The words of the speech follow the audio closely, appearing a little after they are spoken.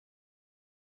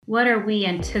what are we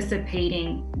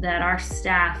anticipating that our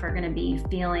staff are going to be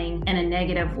feeling in a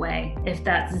negative way? If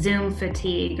that's Zoom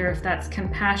fatigue, or if that's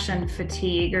compassion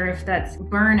fatigue, or if that's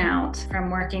burnout from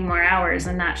working more hours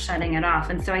and not shutting it off.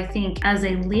 And so I think as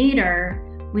a leader,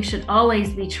 we should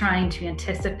always be trying to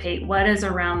anticipate what is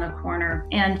around the corner,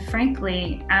 and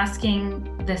frankly,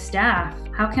 asking the staff,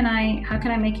 how can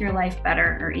I make your life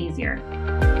better or easier?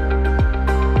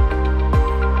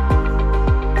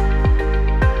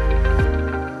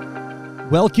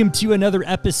 Welcome to another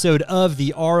episode of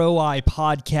the ROI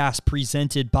podcast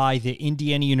presented by the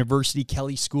Indiana University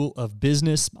Kelley School of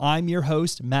Business. I'm your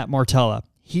host, Matt Martella.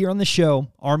 Here on the show,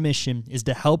 our mission is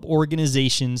to help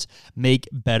organizations make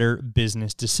better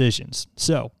business decisions.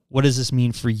 So, what does this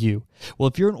mean for you? Well,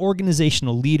 if you're an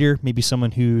organizational leader, maybe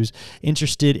someone who's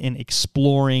interested in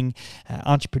exploring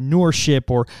entrepreneurship,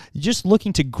 or just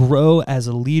looking to grow as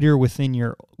a leader within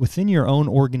your own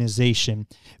organization,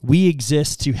 we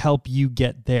exist to help you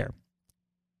get there.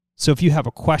 So if you have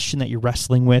a question that you're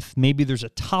wrestling with, maybe there's a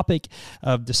topic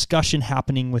of discussion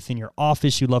happening within your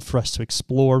office you'd love for us to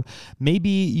explore. Maybe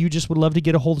you just would love to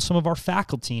get a hold of some of our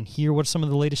faculty and hear what some of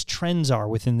the latest trends are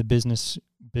within the business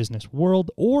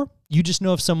world, or you just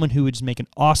know of someone who would just make an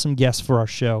awesome guest for our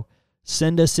show.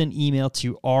 Send us an email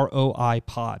to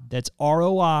ROIPod. That's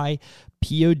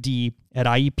ROIPOD at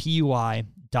iepui.edu.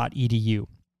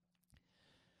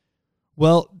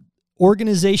 Well,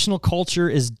 organizational culture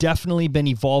has definitely been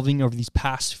evolving over these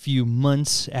past few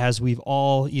months as we've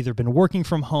all either been working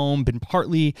from home, been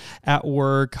partly at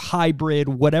work, hybrid,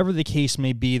 whatever the case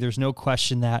may be. There's no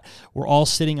question that we're all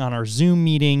sitting on our Zoom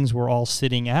meetings. We're all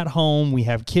sitting at home. We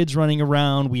have kids running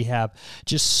around. We have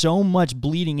just so much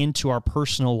bleeding into our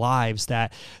personal lives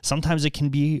that sometimes it can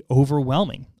be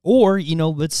overwhelming. Or,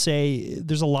 let's say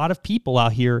there's a lot of people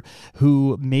out here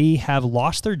who may have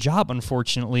lost their job,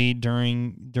 unfortunately,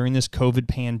 during this COVID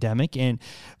pandemic. And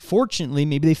fortunately,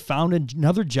 maybe they found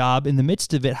another job in the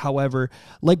midst of it. However,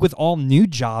 like with all new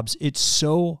jobs, it's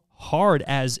so hard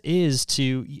as is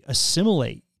to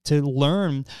assimilate, to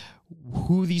learn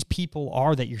who these people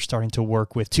are that you're starting to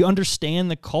work with, to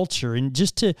understand the culture, and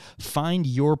just to find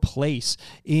your place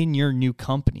in your new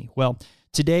company. Well,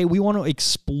 today, we want to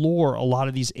explore a lot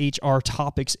of these HR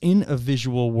topics in a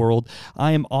visual world.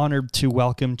 I am honored to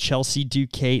welcome Chelsea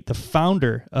Duquette, the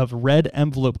founder of Red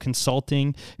Envelope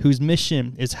Consulting, whose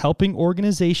mission is helping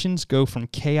organizations go from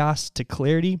chaos to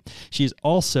clarity. She is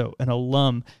also an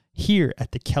alum here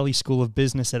at the Kelley School of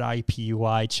Business at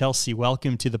IUPUI. Chelsea,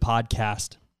 welcome to the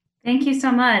podcast. Thank you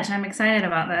so much. I'm excited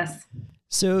about this.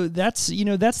 So that's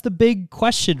the big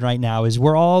question right now, is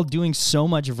we're all doing so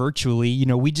much virtually.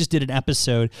 We just did an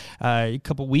episode a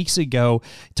couple weeks ago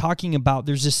talking about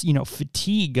there's this,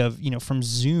 fatigue of, from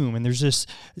Zoom, and there's this,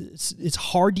 it's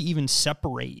hard to even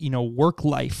separate, work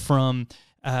life from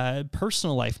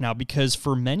personal life now, because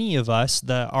for many of us,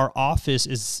 our office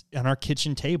is on our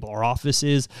kitchen table. Our office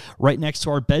is right next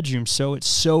to our bedroom. So it's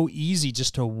so easy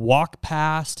just to walk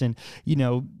past and,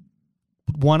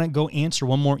 want to go answer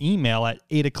one more email at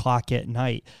 8:00 at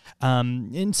night.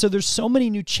 And so there's so many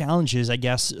new challenges, I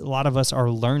guess, a lot of us are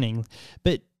learning.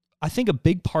 But I think a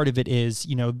big part of it is,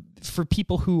 for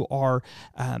people who are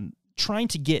trying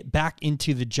to get back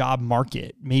into the job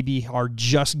market, maybe are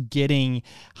just getting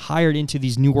hired into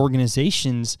these new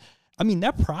organizations. I mean,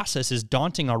 that process is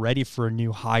daunting already for a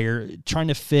new hire, trying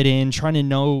to fit in, trying to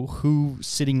know who's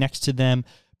sitting next to them.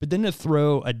 But then to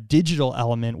throw a digital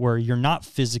element where you're not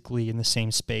physically in the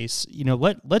same space,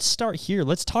 let's start here.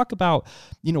 Let's talk about,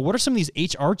 what are some of these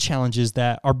HR challenges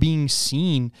that are being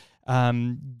seen,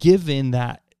 given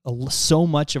that so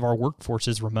much of our workforce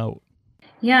is remote?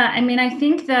 Yeah, I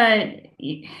think that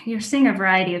you're seeing a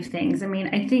variety of things.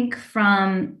 I think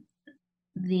from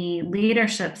the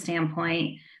leadership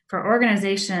standpoint, for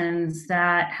organizations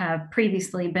that have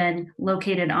previously been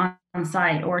located on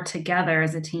site or together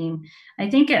as a team, I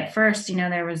think at first,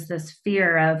 there was this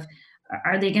fear of,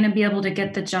 are they going to be able to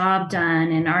get the job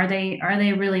done? And are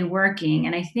they really working?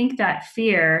 And I think that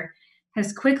fear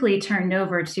has quickly turned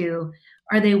over to,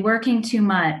 are they working too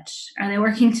much? Are they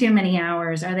working too many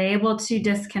hours? Are they able to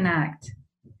disconnect?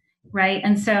 Right.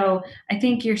 And so I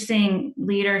think you're seeing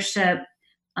leadership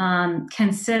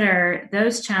consider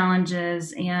those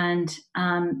challenges and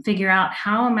figure out,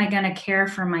 how am I going to care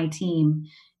for my team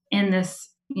in this,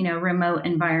 remote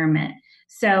environment?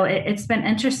 So it's been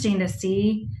interesting to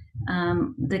see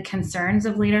the concerns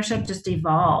of leadership just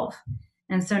evolve.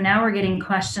 And so now we're getting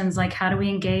questions like, how do we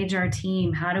engage our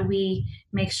team? How do we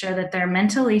make sure that they're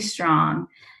mentally strong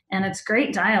and it's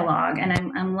great dialogue, and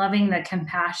I'm loving the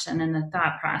compassion and the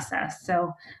thought process.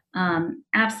 So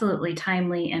absolutely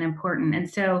timely and important. And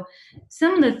so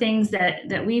some of the things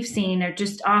that we've seen are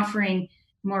just offering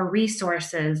more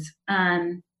resources,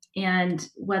 and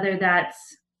whether that's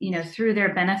through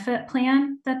their benefit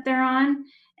plan that they're on,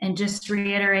 and just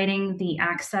reiterating the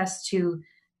access to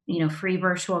free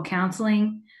virtual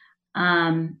counseling.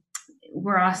 um,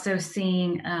 we're also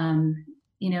seeing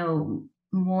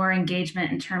more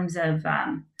engagement in terms of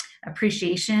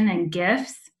appreciation and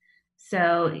gifts.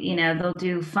 So they'll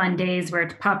do fun days where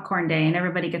it's popcorn day and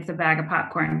everybody gets a bag of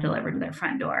popcorn delivered to their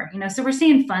front door. So we're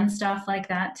seeing fun stuff like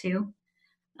that too.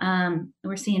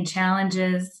 We're seeing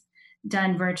challenges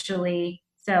done virtually.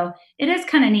 So it is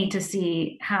kind of neat to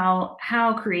see how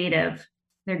creative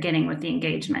they're getting with the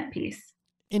engagement piece.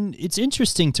 And it's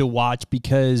interesting to watch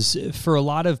because for a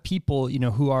lot of people,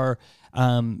 who are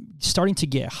starting to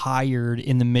get hired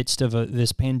in the midst of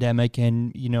this pandemic,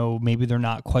 and maybe they're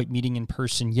not quite meeting in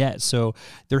person yet, so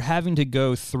they're having to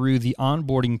go through the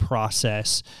onboarding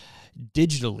process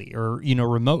digitally or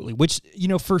remotely, which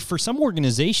for some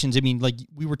organizations, I mean, like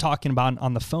we were talking about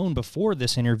on the phone before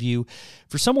this interview,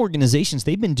 for some organizations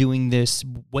they've been doing this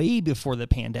way before the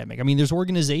pandemic. I mean, there's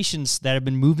organizations that have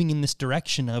been moving in this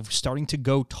direction of starting to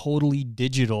go totally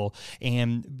digital,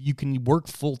 and you can work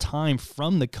full time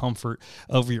from the comfort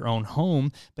of your own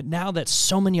home. But now that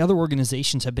so many other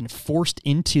organizations have been forced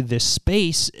into this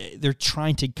space, they're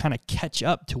trying to kind of catch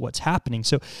up to what's happening.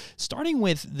 So starting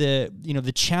with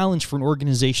the challenge for an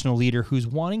organizational leader who's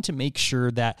wanting to make sure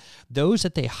that those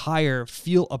that they hire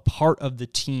feel a part of the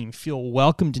team, feel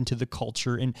welcomed into the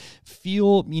culture, and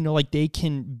feel like they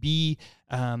can be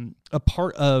a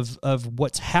part of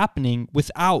what's happening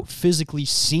without physically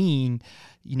seeing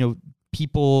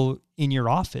people in your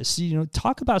office.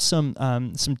 Talk about some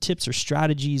tips or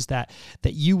strategies that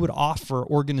you would offer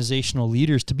organizational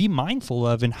leaders to be mindful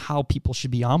of and how people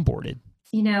should be onboarded.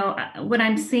 What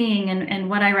I'm seeing and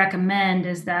what I recommend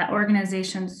is that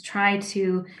organizations try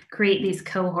to create these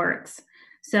cohorts.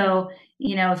 So,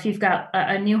 if you've got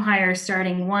a new hire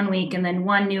starting one week and then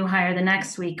one new hire the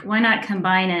next week, why not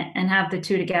combine it and have the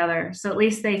two together? So at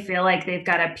least they feel like they've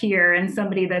got a peer and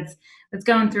somebody that's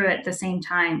going through it at the same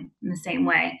time in the same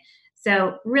way.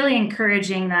 So really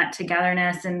encouraging that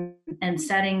togetherness and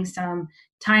setting some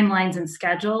timelines and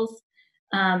schedules,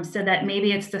 so that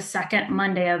maybe it's the second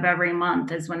Monday of every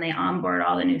month is when they onboard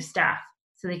all the new staff,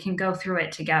 so they can go through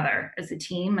it together as a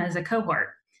team, as a cohort.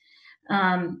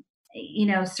 Um,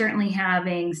 Certainly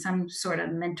having some sort of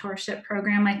mentorship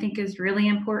program, I think, is really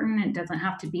important. It doesn't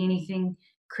have to be anything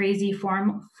crazy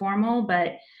formal,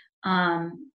 but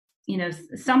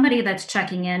somebody that's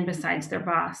checking in besides their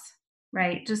boss,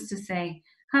 right? Just to say,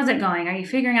 how's it going? Are you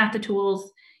figuring out the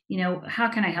tools? How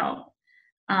can I help?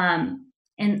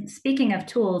 And speaking of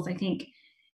tools, I think,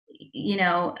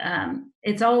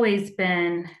 it's always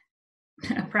been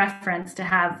a preference to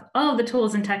have all the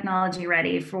tools and technology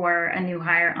ready for a new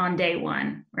hire on day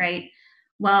one, right?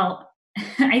 Well,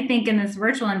 I think in this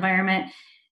virtual environment,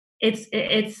 it's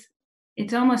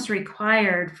almost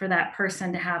required for that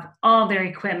person to have all their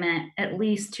equipment at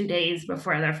least 2 days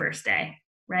before their first day,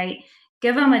 right?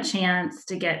 Give them a chance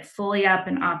to get fully up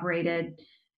and operated,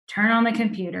 turn on the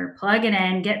computer, plug it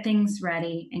in, get things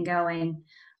ready and going.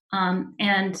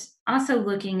 And also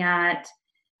looking at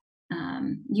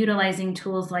utilizing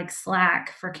tools like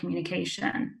Slack for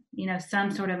communication,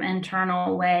 some sort of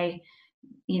internal way,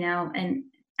 and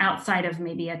outside of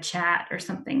maybe a chat or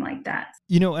something like that.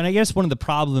 And I guess one of the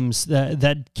problems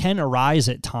that can arise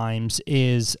at times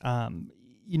is,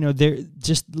 there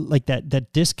just like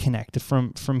that disconnect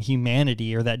from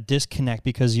humanity, or that disconnect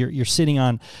because you're sitting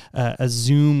on a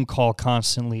Zoom call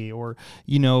constantly, or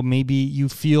maybe you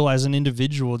feel as an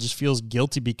individual just feels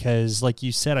guilty because, like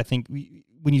you said, I think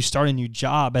when you start a new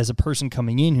job as a person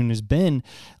coming in who has been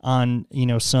on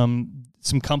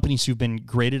some companies who've been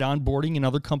great at onboarding and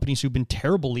other companies who've been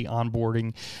terribly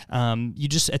onboarding, you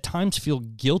just at times feel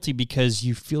guilty because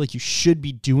you feel like you should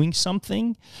be doing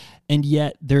something, and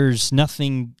yet there's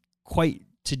nothing quite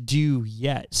to do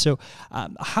yet. So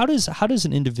how does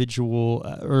an individual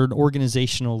or an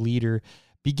organizational leader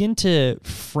begin to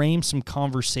frame some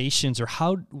conversations, or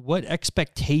what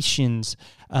expectations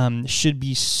should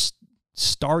be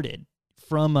started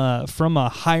from a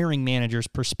hiring manager's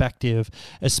perspective,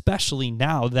 especially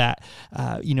now that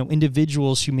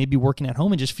individuals who may be working at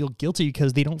home and just feel guilty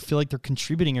because they don't feel like they're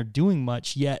contributing or doing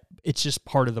much, yet it's just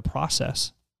part of the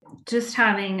process? Just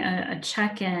having a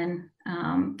check-in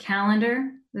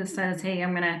calendar that says, hey,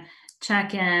 I'm going to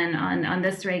check in on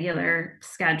this regular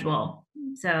schedule.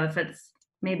 So if it's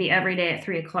maybe every day at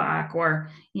 3 o'clock, or,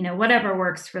 whatever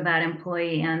works for that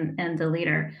employee and the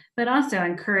leader, but also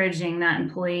encouraging that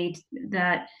employee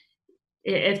that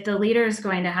if the leader is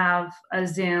going to have a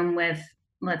Zoom with,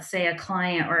 let's say, a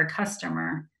client or a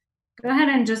customer, go ahead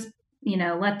and just,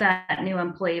 let that new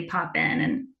employee pop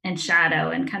in and shadow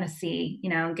and kind of see,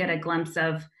 get a glimpse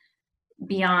of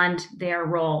beyond their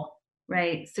role,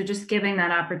 right? So just giving that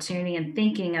opportunity and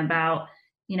thinking about,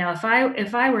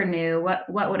 if I were new, what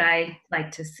would I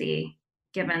like to see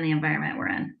given the environment we're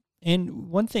in? And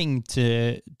one thing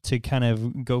to kind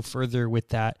of go further with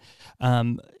that,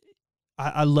 um,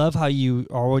 I love how you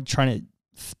are trying to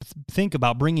think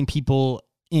about bringing people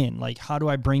in. Like, how do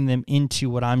I bring them into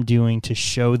what I'm doing to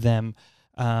show them,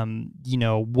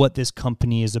 what this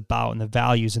company is about and the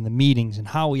values and the meetings and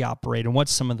how we operate and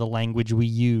what's some of the language we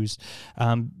use,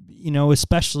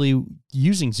 especially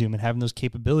using Zoom and having those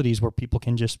capabilities where people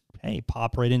can just, hey,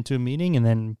 pop right into a meeting and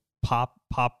then pop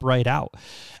right out.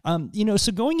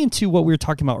 So going into what we were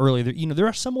talking about earlier, there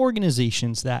are some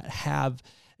organizations that have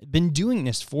been doing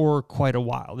this for quite a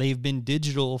while. They've been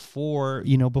digital for,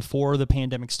 before the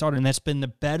pandemic started, and that's been the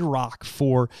bedrock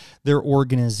for their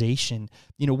organization.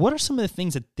 What are some of the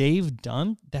things that they've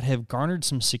done that have garnered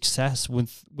some success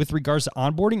with regards to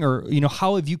onboarding, or,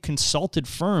 how have you consulted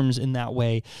firms in that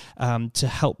way to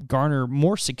help garner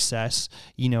more success,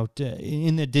 in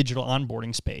the digital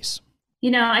onboarding space?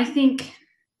 I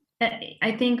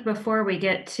think before we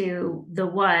get to the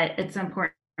what, it's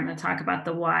important to talk about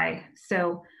the why.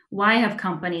 So, why have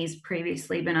companies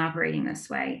previously been operating this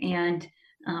way? And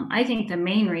I think the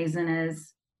main reason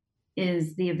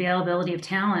is the availability of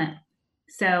talent.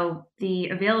 So, the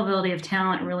availability of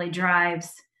talent really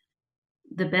drives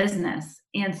the business.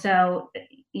 And so,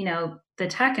 the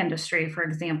tech industry, for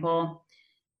example,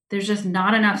 there's just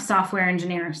not enough software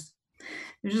engineers.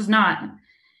 There's just not.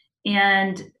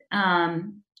 And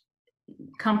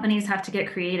companies have to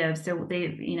get creative. So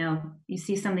you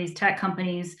see some of these tech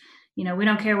companies, we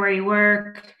don't care where you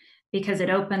work, because it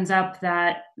opens up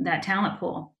that talent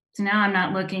pool. So now I'm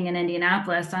not looking in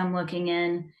Indianapolis, I'm looking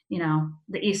in,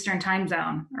 the Eastern time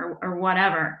zone or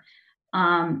whatever.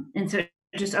 And so it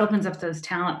just opens up those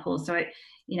talent pools. So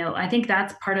I think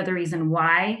that's part of the reason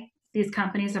why these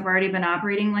companies have already been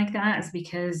operating like that, is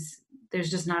because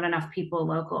there's just not enough people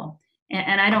local.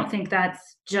 And I don't think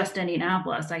that's just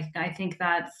Indianapolis. I think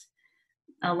that's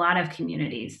a lot of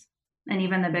communities and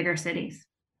even the bigger cities.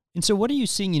 And so what are you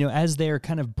seeing, as they're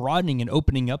kind of broadening and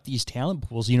opening up these talent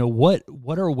pools,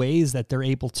 what are ways that they're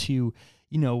able to,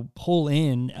 pull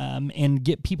in and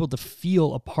get people to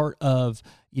feel a part of,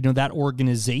 that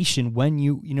organization when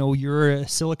you're a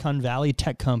Silicon Valley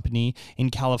tech company in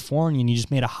California and you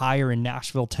just made a hire in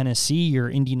Nashville, Tennessee, or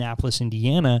Indianapolis,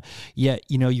 Indiana, yet,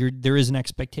 there is an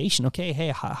expectation. Okay,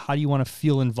 hey, how do you want to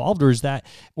feel involved?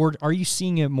 Or are you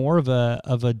seeing it more of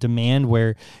a demand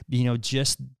where,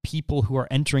 just people who are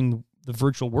entering the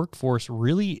virtual workforce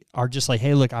really are just like,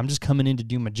 hey, look, I'm just coming in to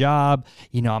do my job.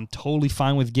 I'm totally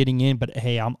fine with getting in, but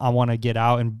hey, I want to get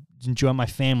out and enjoy my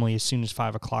family as soon as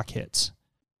 5 o'clock hits.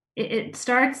 It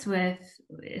starts with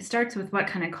what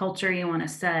kind of culture you want to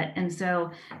set. And so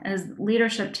as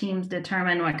leadership teams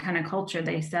determine what kind of culture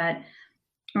they set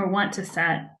or want to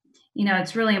set,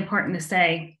 it's really important to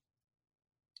say,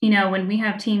 when we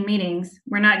have team meetings,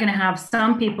 we're not going to have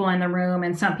some people in the room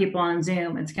and some people on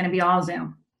Zoom. It's going to be all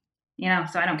Zoom.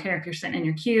 So I don't care if you're sitting in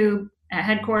your cube at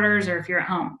headquarters or if you're at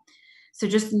home. So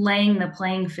just laying the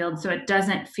playing field so it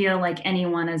doesn't feel like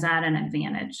anyone is at an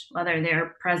advantage, whether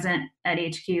they're present at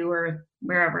HQ or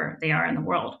wherever they are in the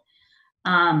world.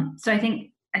 So I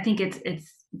think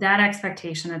it's that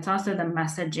expectation. It's also the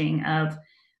messaging of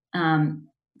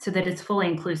so that it's fully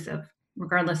inclusive,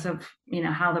 regardless of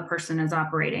how the person is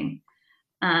operating.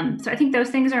 So I think those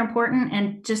things are important,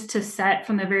 and just to set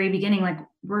from the very beginning, like,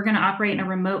 we're going to operate in a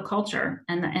remote culture,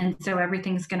 and so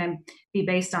everything's going to be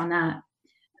based on that.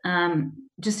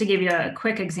 Just to give you a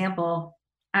quick example,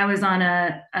 I was on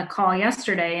a call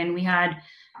yesterday, and we had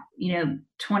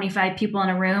 25 people in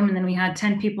a room, and then we had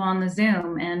 10 people on the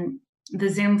Zoom, and the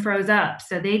Zoom froze up.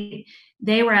 So they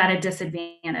were at a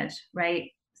disadvantage,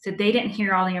 right? So they didn't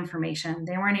hear all the information,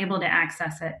 they weren't able to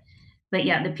access it. But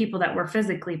yeah, the people that were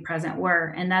physically present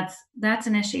were, and that's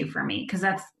an issue for me, because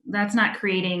that's not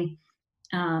creating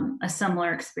a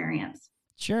similar experience.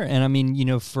 Sure. And I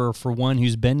mean, for one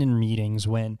who's been in meetings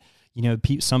when,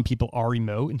 some people are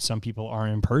remote and some people are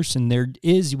in person, there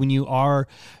is, when you are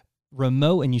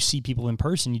remote and you see people in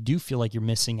person, you do feel like you're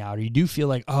missing out, or you do feel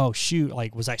like, oh shoot,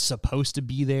 like was I supposed to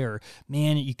be there? Or,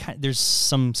 man, there's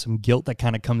some guilt that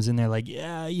kind of comes in there, like,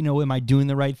 yeah, am I doing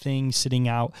the right thing sitting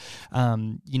out?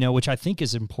 Which I think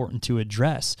is important to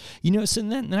address. So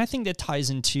then I think that ties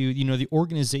into the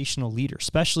organizational leader,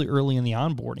 especially early in the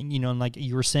onboarding. And like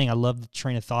you were saying, I love the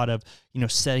train of thought of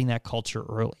setting that culture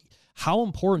early. How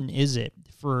important is it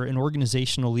for an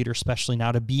organizational leader, especially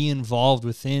now, to be involved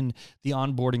within the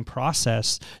onboarding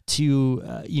process to,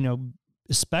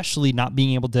 especially not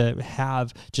being able to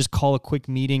just call a quick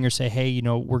meeting or say, hey,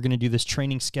 we're going to do this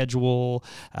training schedule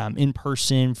in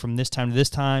person from this time to this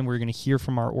time. We're going to hear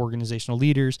from our organizational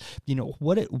leaders.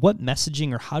 What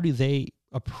messaging, or how do they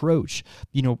approach,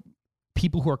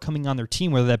 people who are coming on their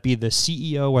team, whether that be the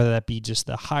CEO, whether that be just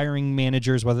the hiring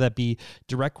managers, whether that be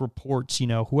direct reports,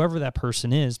 whoever that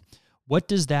person is. What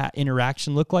does that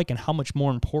interaction look like, and how much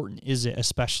more important is it,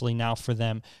 especially now, for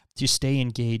them to stay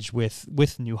engaged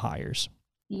with new hires?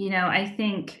 I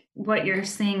think what you're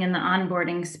seeing in the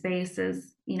onboarding space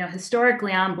is,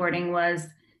 historically onboarding was,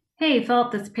 hey, fill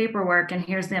out this paperwork and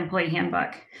here's the employee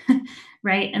handbook,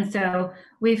 right? And so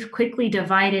we've quickly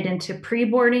divided into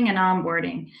pre-boarding and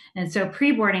onboarding. And so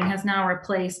pre-boarding has now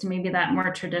replaced maybe that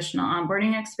more traditional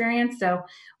onboarding experience. So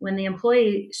when the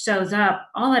employee shows up,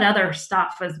 all that other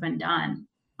stuff has been done,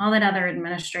 all that other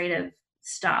administrative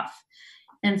stuff.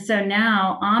 And so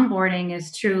now onboarding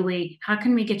is truly, how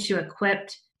can we get you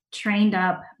equipped, trained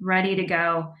up, ready to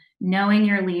go, knowing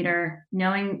your leader,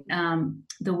 knowing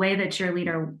the way that your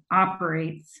leader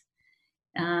operates,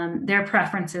 their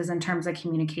preferences in terms of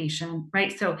communication,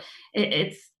 right? So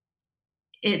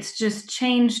it's just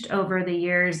changed over the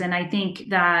years. And I think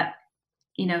that,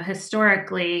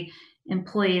 historically,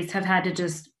 employees have had to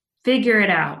just figure it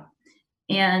out.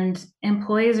 And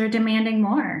employees are demanding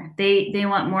more. They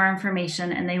want more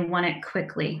information and they want it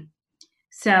quickly.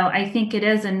 So I think it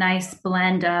is a nice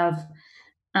blend of,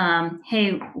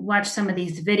 hey, watch some of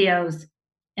these videos,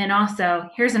 and also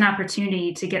here's an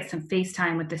opportunity to get some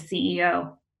FaceTime with the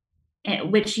CEO,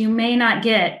 which you may not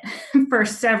get for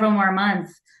several more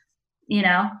months,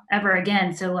 ever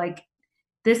again. So like,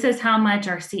 this is how much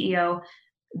our CEO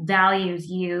values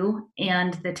you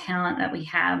and the talent that we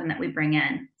have and that we bring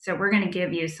in. So we're going to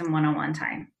give you some one-on-one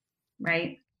time,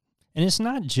 right? And it's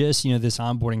not just, this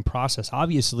onboarding process.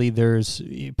 Obviously, there's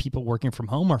people working from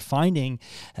home are finding,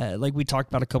 like we talked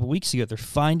about a couple of weeks ago, they're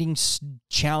finding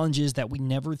challenges that we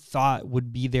never thought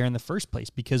would be there in the first place.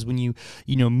 Because when you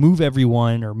move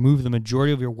everyone, or move the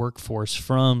majority of your workforce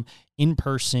from in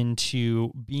person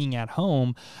to being at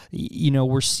home,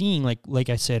 we're seeing, like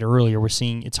I said earlier, we're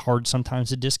seeing it's hard sometimes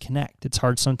to disconnect. It's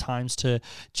hard sometimes to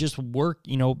just work,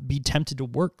 be tempted to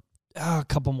work a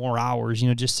couple more hours,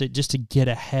 just to get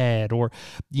ahead, or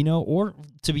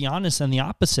to be honest, on the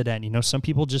opposite end, some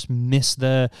people just miss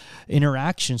the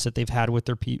interactions that they've had with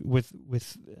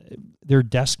their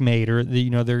desk mate, or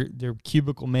their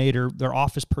cubicle mate, or their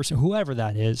office person, whoever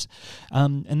that is.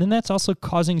 And then that's also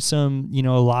causing some,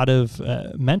 a lot of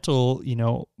mental,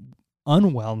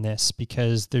 unwellness,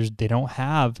 because they don't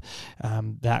have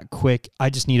that quick,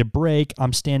 I just need a break,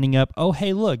 I'm standing up, oh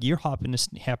hey look, you're happening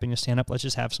to stand up, let's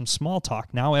just have some small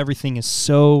talk. Now everything is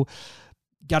so,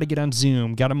 got to get on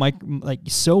Zoom, got to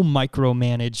so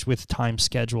micromanaged with time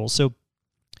schedules. So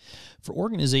for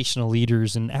organizational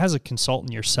leaders, and as a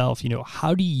consultant yourself,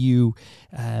 how do you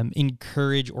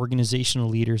encourage organizational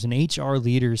leaders and HR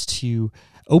leaders to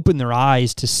open their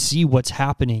eyes to see what's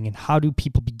happening, and how do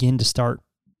people begin to start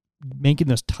making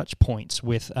those touch points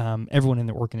with everyone in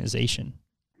the organization?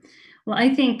 Well,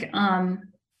 I think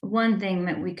one thing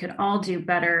that we could all do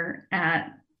better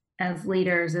at as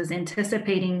leaders is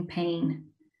anticipating pain,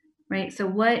 right? So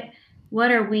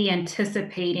what are we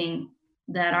anticipating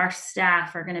that our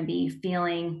staff are going to be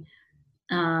feeling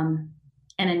in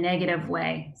a negative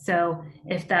way? So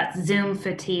if that's Zoom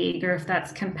fatigue, or if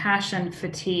that's compassion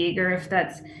fatigue, or if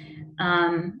that's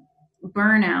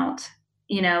burnout,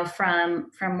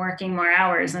 from working more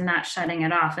hours and not shutting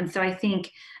it off. And so I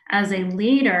think as a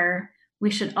leader,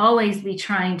 we should always be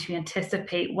trying to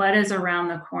anticipate what is around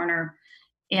the corner,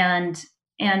 and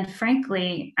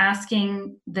frankly,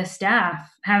 asking the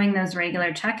staff, having those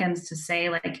regular check-ins to say,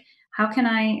 like, how can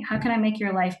I make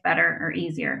your life better or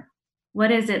easier?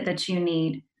 What is it that you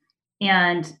need?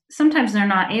 And sometimes they're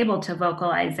not able to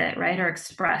vocalize it, right, or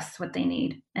express what they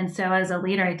need. And so as a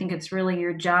leader, I think it's really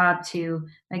your job to,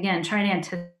 again, try to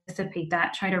anticipate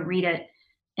that, try to read it,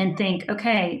 and think,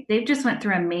 okay, they've just went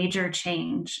through a major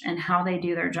change in how they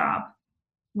do their job.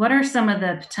 What are some of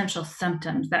the potential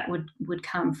symptoms that would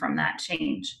come from that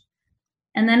change?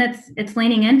 And then it's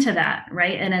leaning into that,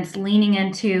 right? And it's leaning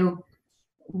into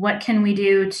what can we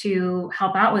do to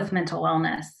help out with mental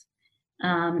wellness?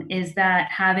 Is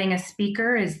that having a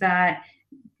speaker? Is that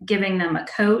giving them a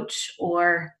coach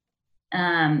or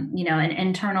an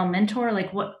internal mentor?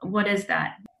 Like what is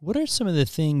that? What are some of the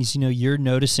things, you're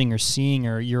noticing or seeing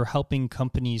or you're helping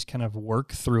companies kind of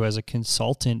work through as a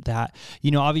consultant that,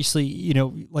 obviously,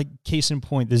 like case in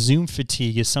point, the Zoom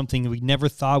fatigue is something that we never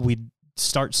thought we'd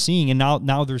start seeing. And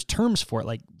now there's terms for it,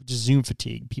 like just Zoom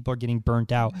fatigue. People are getting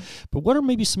burnt out. But what are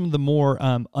maybe some of the more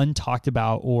untalked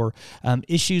about or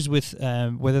issues with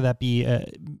whether that be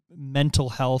mental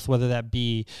health, whether that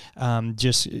be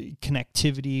just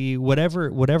connectivity,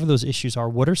 whatever those issues are?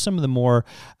 What are some of the more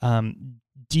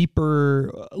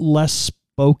deeper, less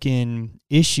spoken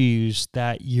issues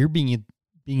that you're being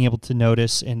able to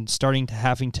notice and starting to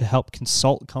having to help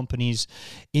consult companies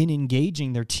in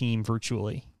engaging their team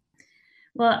virtually?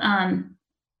 Well,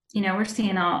 we're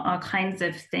seeing all kinds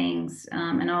of things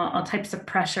and all types of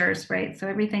pressures, right? So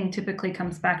everything typically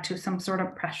comes back to some sort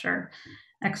of pressure,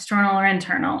 external or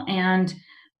internal. And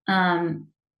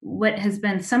what has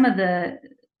been some of the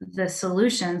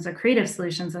solutions, the creative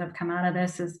solutions that have come out of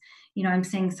this is, I'm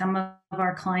seeing some of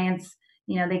our clients,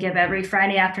 they give every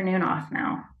Friday afternoon off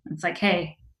now. It's like,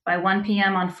 hey, by 1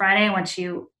 p.m. on Friday, I want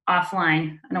you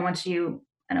offline. I don't want you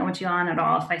on at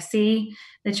all. If I see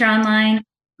that you're online,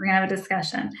 we're gonna have a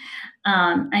discussion.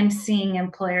 I'm seeing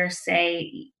employers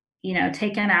say,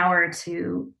 take an hour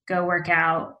to go work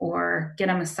out or get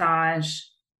a massage,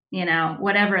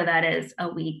 whatever that is a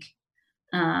week,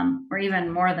 or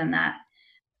even more than that.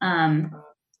 Um,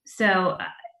 so,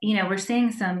 we're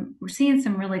seeing some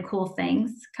really cool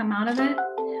things come out of it.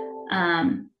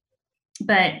 Um,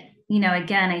 but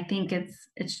again, I think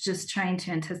it's just trying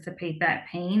to anticipate that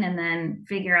pain and then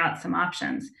figure out some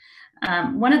options.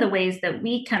 One of the ways that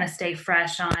we kind of stay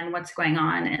fresh on what's going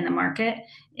on in the market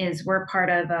is we're part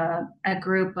of a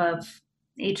group of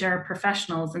HR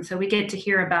professionals, and so we get to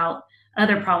hear about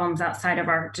other problems outside of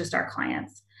our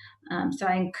clients. So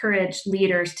I encourage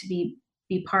leaders to be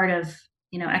part of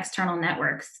external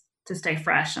networks to stay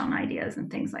fresh on ideas and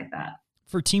things like that.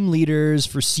 For team leaders,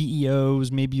 for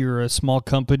CEOs, maybe you're a small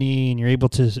company and you're able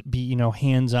to be,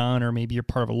 hands-on, or maybe you're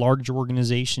part of a larger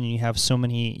organization and you have so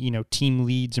many, team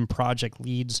leads and project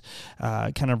leads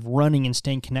kind of running and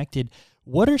staying connected.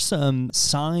 What are some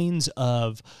signs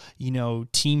of,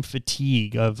 team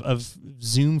fatigue, of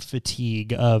Zoom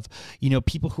fatigue, of,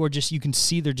 people who are just, you can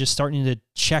see they're just starting to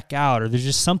check out, or there's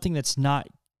just something that's not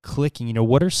clicking?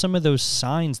 What are some of those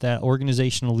signs that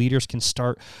organizational leaders can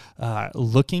start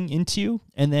looking into?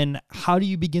 And then how do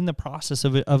you begin the process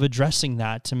of addressing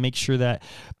that to make sure that,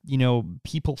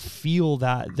 people feel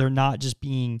that they're not just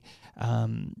being,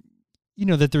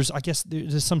 that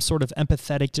there's some sort of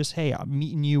empathetic, just, hey, I'm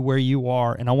meeting you where you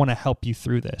are and I want to help you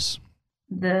through this.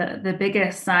 The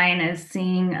biggest sign is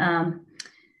seeing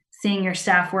your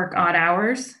staff work odd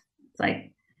hours. It's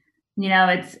like,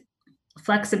 it's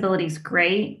flexibility is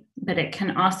great, but it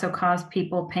can also cause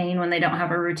people pain when they don't have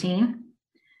a routine.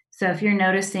 So if you're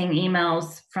noticing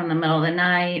emails from the middle of the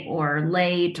night or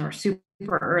late or super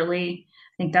early,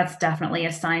 I think that's definitely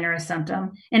a sign or a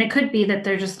symptom. And it could be that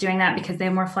they're just doing that because they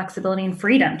have more flexibility and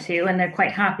freedom too, and they're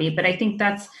quite happy. But I think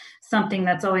that's something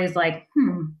that's always like,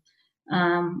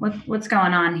 what's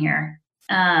going on here?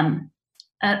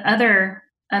 Other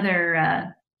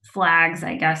flags,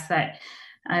 I guess, that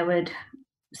I would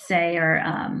say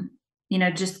are,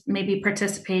 just maybe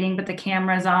participating, but the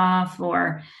camera's off,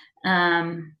 or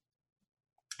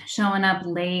showing up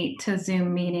late to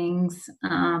Zoom meetings,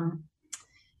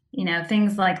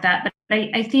 things like that. But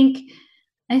I think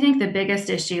the biggest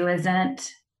issue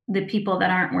isn't the people that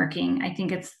aren't working. I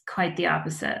think it's quite the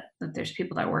opposite, that there's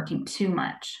people that are working too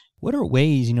much. What are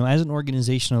ways, as an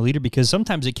organizational leader, because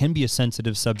sometimes it can be a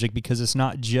sensitive subject because it's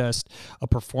not just a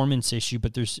performance issue,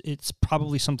 but it's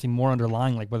probably something more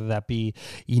underlying, like whether that be,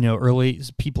 early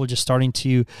people are just starting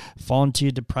to fall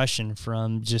into depression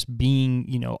from just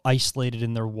being, isolated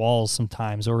in their walls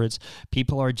sometimes, or it's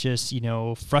people are just,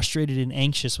 frustrated and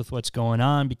anxious with what's going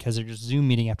on because they're just Zoom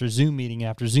meeting after Zoom meeting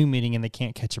after Zoom meeting and they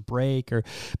can't catch a break, or,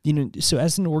 so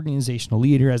as an organizational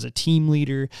leader, as a team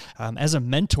leader, as a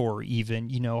mentor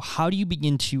even, how do you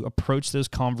begin to approach those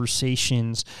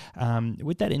conversations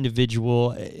with that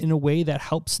individual in a way that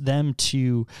helps them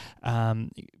to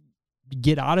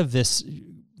get out of this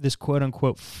quote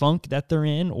unquote funk that they're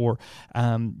in, or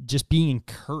just being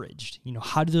encouraged?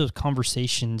 How do those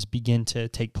conversations begin to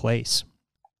take place?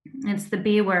 It's the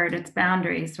B word, it's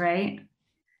boundaries, right?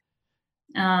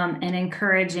 And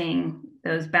encouraging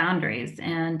those boundaries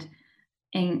and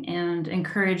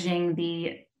encouraging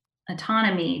the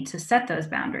autonomy to set those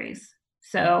boundaries.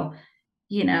 So,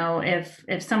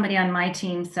 if somebody on my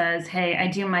team says, hey, I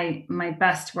do my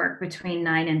best work between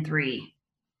 9 and 3,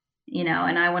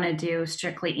 and I want to do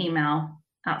strictly email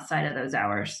outside of those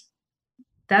hours,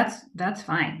 that's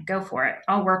fine. Go for it.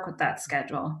 I'll work with that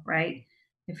schedule, right?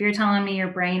 If you're telling me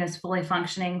your brain is fully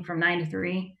functioning from 9 to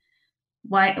 3,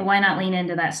 why not lean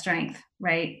into that strength,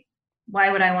 right?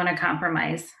 Why would I want to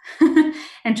compromise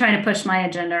and try to push my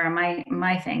agenda or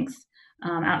my things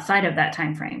outside of that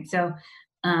time frame? So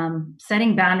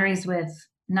setting boundaries with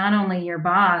not only your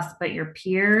boss but your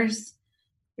peers,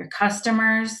 your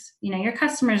customers. Your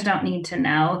customers don't need to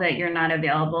know that you're not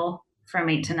available from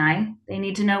 8 to 9. They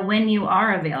need to know when you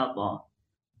are available.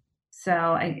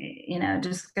 So it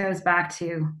just goes back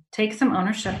to take some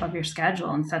ownership of your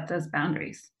schedule and set those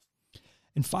boundaries.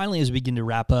 And finally, as we begin to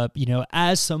wrap up,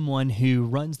 as someone who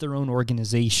runs their own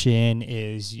organization,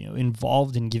 is,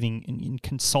 involved in in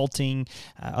consulting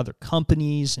other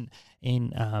companies and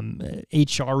in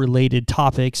HR related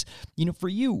topics, for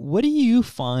you, what do you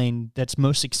find that's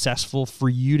most successful for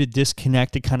you to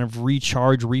disconnect, to kind of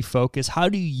recharge, refocus? How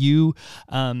do you,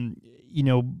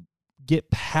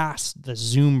 get past the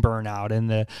Zoom burnout and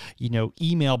the,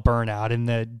 email burnout and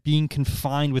the being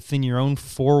confined within your own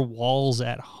four walls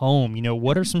at home?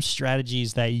 What are some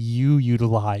strategies that you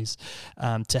utilize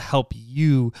to help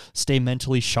you stay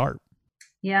mentally sharp?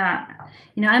 Yeah.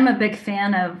 I'm a big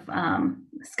fan of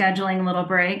scheduling little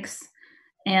breaks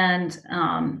and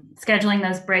scheduling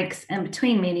those breaks in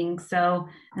between meetings. So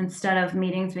instead of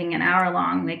meetings being an hour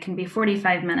long, they can be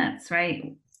 45 minutes,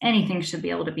 right? Anything should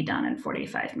be able to be done in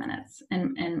 45 minutes.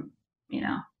 And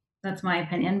that's my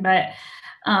opinion. But,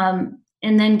 and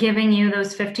then giving you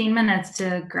those 15 minutes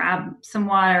to grab some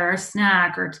water or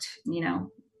snack or,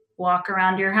 walk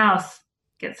around your house,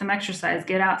 get some exercise,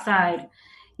 get outside,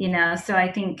 so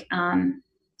I think,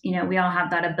 we all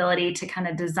have that ability to kind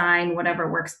of design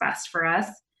whatever works best for us.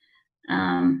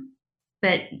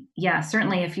 But yeah,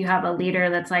 certainly if you have a leader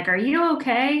that's like, are you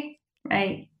okay?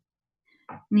 Right.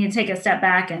 You need to take a step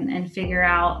back and figure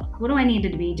out, what do I need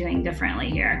to be doing differently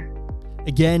here?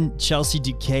 Again, Chelsea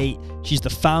Duquette, she's the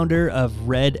founder of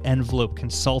Red Envelope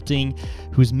Consulting,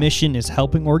 whose mission is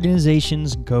helping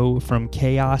organizations go from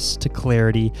chaos to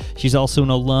clarity. She's also an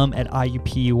alum at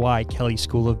IUPUI Kelley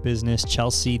School of Business.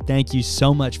 Chelsea, thank you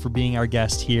so much for being our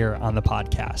guest here on the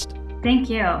podcast. Thank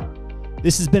you.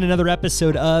 This has been another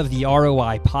episode of the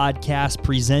ROI Podcast,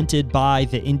 presented by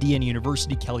the Indiana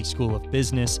University Kelley School of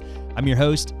Business. I'm your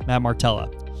host, Matt Martella.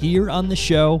 Here on the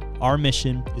show, our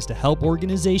mission is to help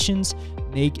organizations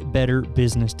make better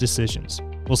business decisions.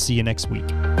 We'll see you next week.